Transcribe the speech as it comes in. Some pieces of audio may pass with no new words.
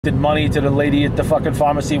did money to the lady at the fucking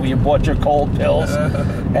pharmacy where you bought your cold pills,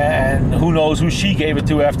 and who knows who she gave it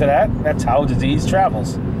to after that. That's how disease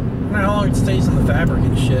travels. I don't know how long it stays in the fabric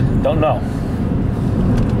and shit. Don't know.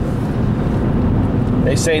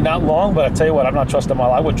 They say not long, but I tell you what, I'm not trusting my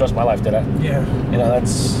life. I wouldn't trust my life to that. Yeah. You know,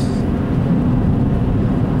 that's...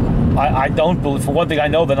 I don't believe... For one thing, I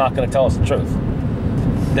know they're not going to tell us the truth.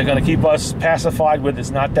 They're going to keep us pacified with it's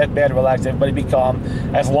not that bad, relax, everybody be calm,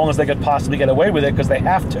 as long as they could possibly get away with it, because they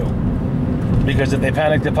have to. Because if they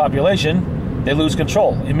panic the population, they lose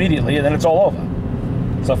control immediately, and then it's all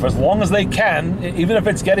over. So for as long as they can, even if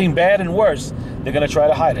it's getting bad and worse, they're going to try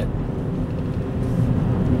to hide it.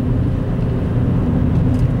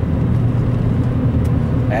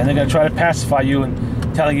 And they're going to try to pacify you and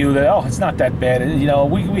telling you that, oh, it's not that bad. You know,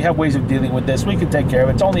 we have ways of dealing with this. We can take care of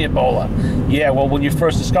it. It's only Ebola. Yeah, well, when you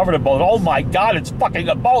first discovered Ebola, oh my God, it's fucking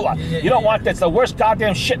Ebola. You don't want that. It's the worst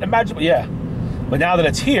goddamn shit imaginable. Yeah. But now that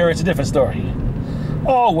it's here, it's a different story.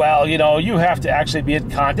 Oh, well, you know, you have to actually be in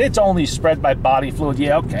contact. It's only spread by body fluid.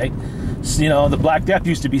 Yeah, okay. So, you know, the Black Death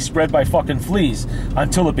used to be spread by fucking fleas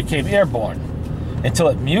until it became airborne. Until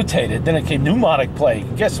it mutated. Then it came pneumonic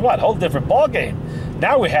plague. Guess what? Whole different ballgame.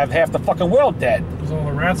 Now we have half the fucking world dead. Because all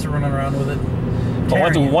the rats are running around with it.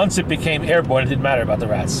 But once it became airborne, it didn't matter about the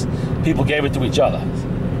rats. People gave it to each other.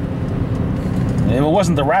 And it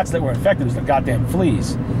wasn't the rats that were infected, it was the goddamn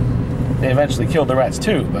fleas. They eventually killed the rats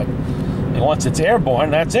too, but once it's airborne,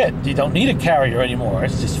 that's it. You don't need a carrier anymore.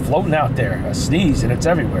 It's just floating out there. A sneeze and it's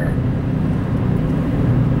everywhere.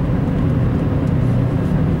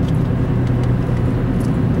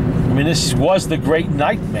 I mean, this was the great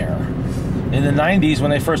nightmare. In the 90s,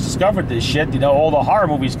 when they first discovered this shit, you know, all the horror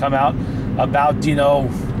movies come out about, you know,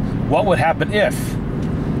 what would happen if.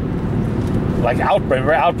 Like Outbreak.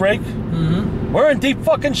 Remember Outbreak? Mm-hmm. We're in deep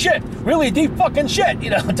fucking shit. Really deep fucking shit. You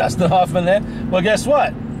know, Dustin Hoffman there. Well, guess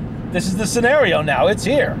what? This is the scenario now. It's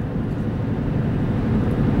here.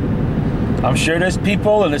 I'm sure there's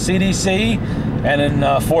people in the CDC and in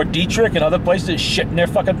Fort Detrick and other places shitting their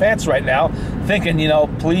fucking pants right now, thinking, you know,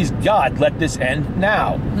 please God, let this end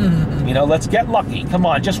now. Mm-hmm. You know, let's get lucky. Come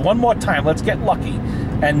on, just one more time, let's get lucky.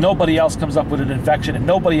 And nobody else comes up with an infection and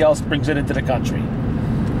nobody else brings it into the country.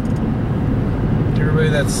 Everybody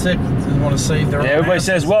that's sick want to save their own Everybody asses.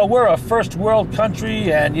 says, well, we're a first world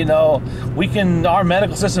country and, you know, our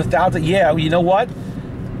medical system is thousands. Yeah, you know what?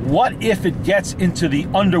 What if it gets into the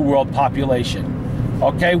underworld population?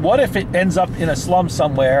 Okay, what if it ends up in a slum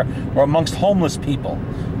somewhere or amongst homeless people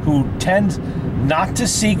who tend not to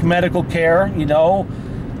seek medical care, you know,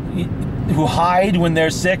 who hide when they're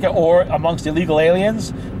sick, or amongst illegal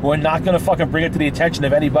aliens who are not going to fucking bring it to the attention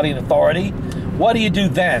of anybody in authority? What do you do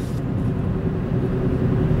then?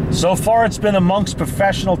 So far it's been amongst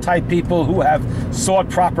professional type people who have sought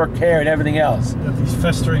proper care and everything else. Got these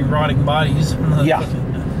festering, rotting bodies. Yeah.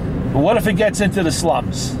 But what if it gets into the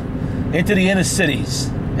slums? Into the inner cities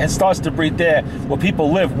and starts to breed there where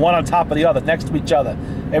people live one on top of the other, next to each other,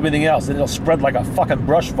 everything else, and it'll spread like a fucking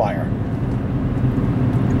brush fire.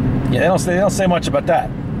 Yeah, they don't say much about that.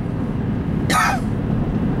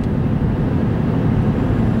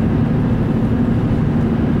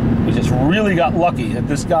 We just really got lucky that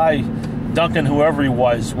this guy, Duncan, whoever he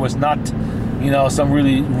was not, you know, some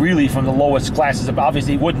really from the lowest classes.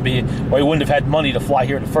 Obviously he wouldn't be, or he wouldn't have had money to fly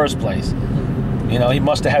here in the first place. You know, he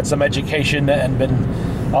must have had some education and been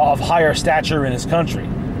of higher stature in his country.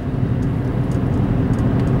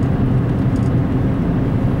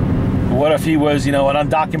 What if he was, you know, an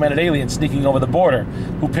undocumented alien sneaking over the border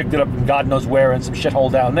who picked it up from God knows where in some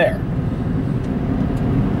shithole down there?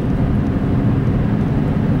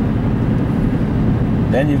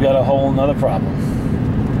 Then you've got a whole nother problem.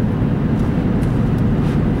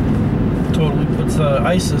 Totally puts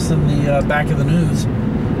ISIS in the back of the news.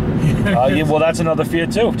 Yeah, well, that's another fear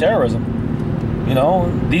too, terrorism. You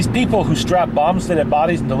know, these people who strap bombs to their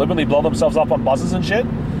bodies and deliberately blow themselves up on buses and shit,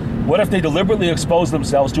 what if they deliberately expose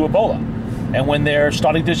themselves to Ebola? And when they're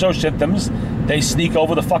starting to show symptoms, they sneak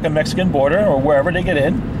over the fucking Mexican border or wherever they get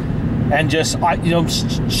in and just, you know,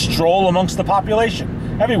 stroll amongst the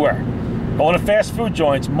population everywhere. Going to fast food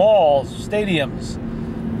joints, malls, stadiums,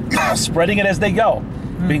 spreading it as they go.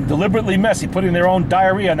 Being deliberately messy, putting their own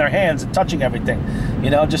diarrhea on their hands and touching everything,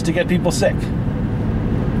 you know, just to get people sick.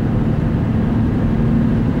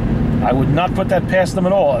 I would not put that past them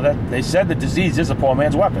at all. They said the disease is a poor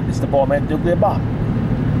man's weapon. It's the poor man's nuclear bomb.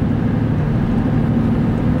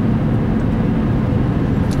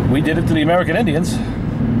 We did it to the American Indians.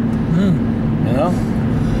 You know?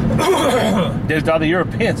 Did it to other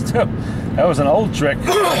Europeans too. That was an old trick.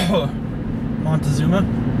 Montezuma?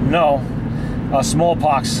 No.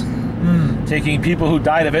 Smallpox. taking people who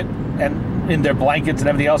died of it and in their blankets and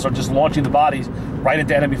everything else, or just launching the bodies right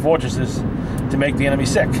into enemy fortresses to make the enemy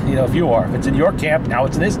sick. You know, if you are. If it's in your camp, now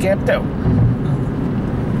it's in his camp too.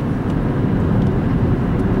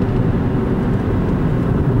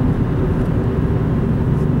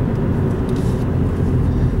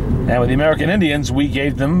 And with the American Indians, we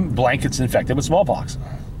gave them blankets infected with smallpox.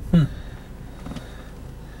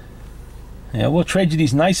 Yeah, we'll trade you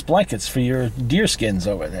these nice blankets for your deer skins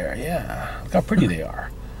over there. Yeah, look how pretty they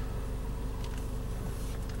are.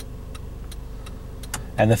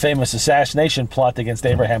 And the famous assassination plot against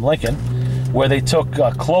Abraham Lincoln, where they took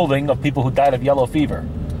clothing of people who died of yellow fever,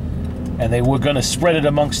 and they were going to spread it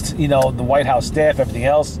amongst, you know, the White House staff, everything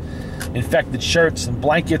else, infected shirts and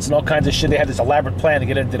blankets and all kinds of shit. They had this elaborate plan to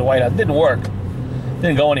get into the White House. It didn't work. It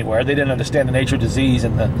didn't go anywhere. They didn't understand the nature of disease,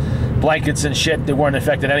 and the blankets and shit, they weren't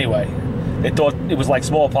infected anyway. They thought it was like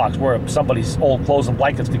smallpox, where somebody's old clothes and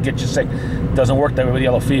blankets could get you sick. It doesn't work that way with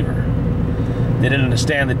yellow fever. They didn't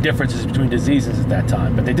understand the differences between diseases at that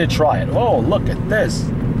time, but they did try it. Oh, look at this.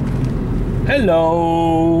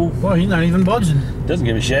 Hello. Well, he's not even budging. Doesn't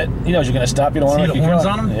give a shit. He knows you're going to stop. You don't want to see the horns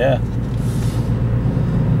on him? Yeah.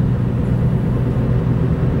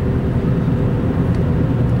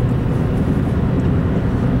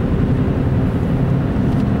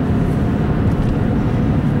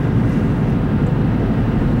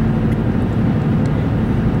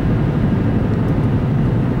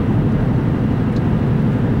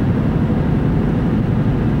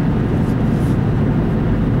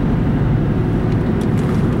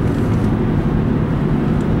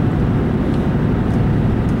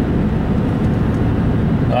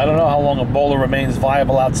 Ebola remains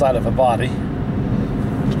viable outside of a body,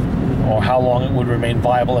 or how long it would remain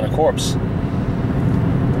viable in a corpse.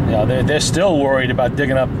 You know, they're still worried about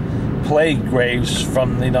digging up plague graves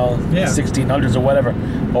from, you know, the 1600s or whatever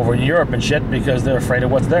over in Europe and shit, because they're afraid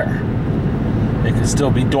of what's there. It could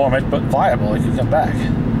still be dormant but viable. It could come back.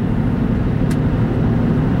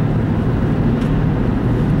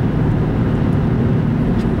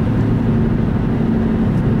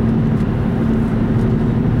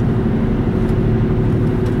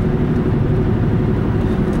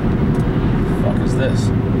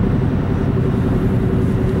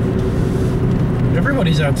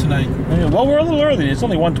 Everybody's out tonight. Yeah, well, we're a little early. It's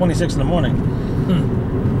only 1:26 in the morning.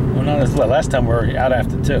 Well, not as late. Last time we were out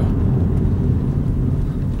after 2. So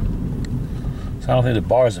I don't think the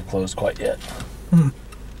bars have closed quite yet.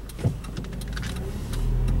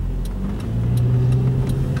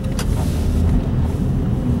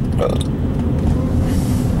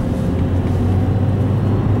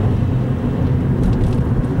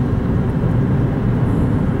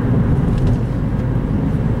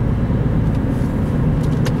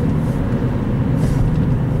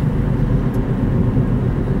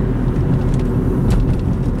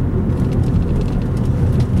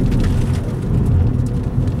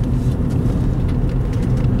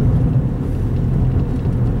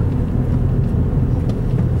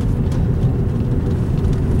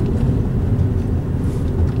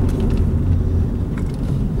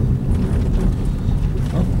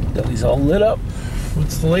 All lit up.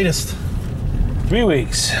 What's the latest? 3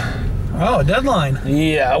 weeks. Oh, deadline.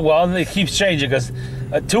 Yeah, well, it keeps changing, because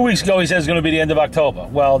 2 weeks ago he said it's going to be the end of October.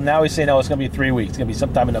 Well, now he's saying, no, it's going to be 3 weeks. It's going to be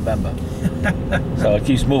sometime in November. So it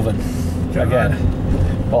keeps moving. Again.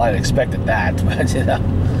 Well, I'd expected that, but, you know.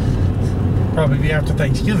 Probably be after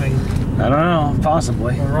Thanksgiving. I don't know,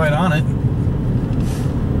 possibly. We're right on it.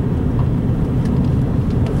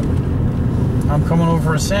 I'm coming over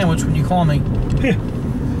for a sandwich when you call me. Yeah.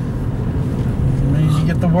 You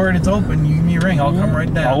get the word it's open, you give me a ring, I'll come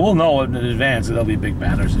right down. Oh, we'll know in advance. There'll be big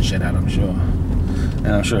banners and shit out, I'm sure. And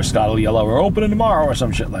I'm sure Scott will yell out, we're opening tomorrow, or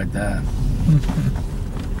some shit like that.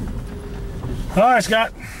 All right,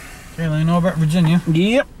 Scott. Okay, let me know about Virginia.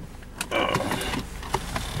 Yep.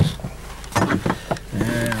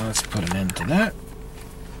 Yeah, let's put an end to that.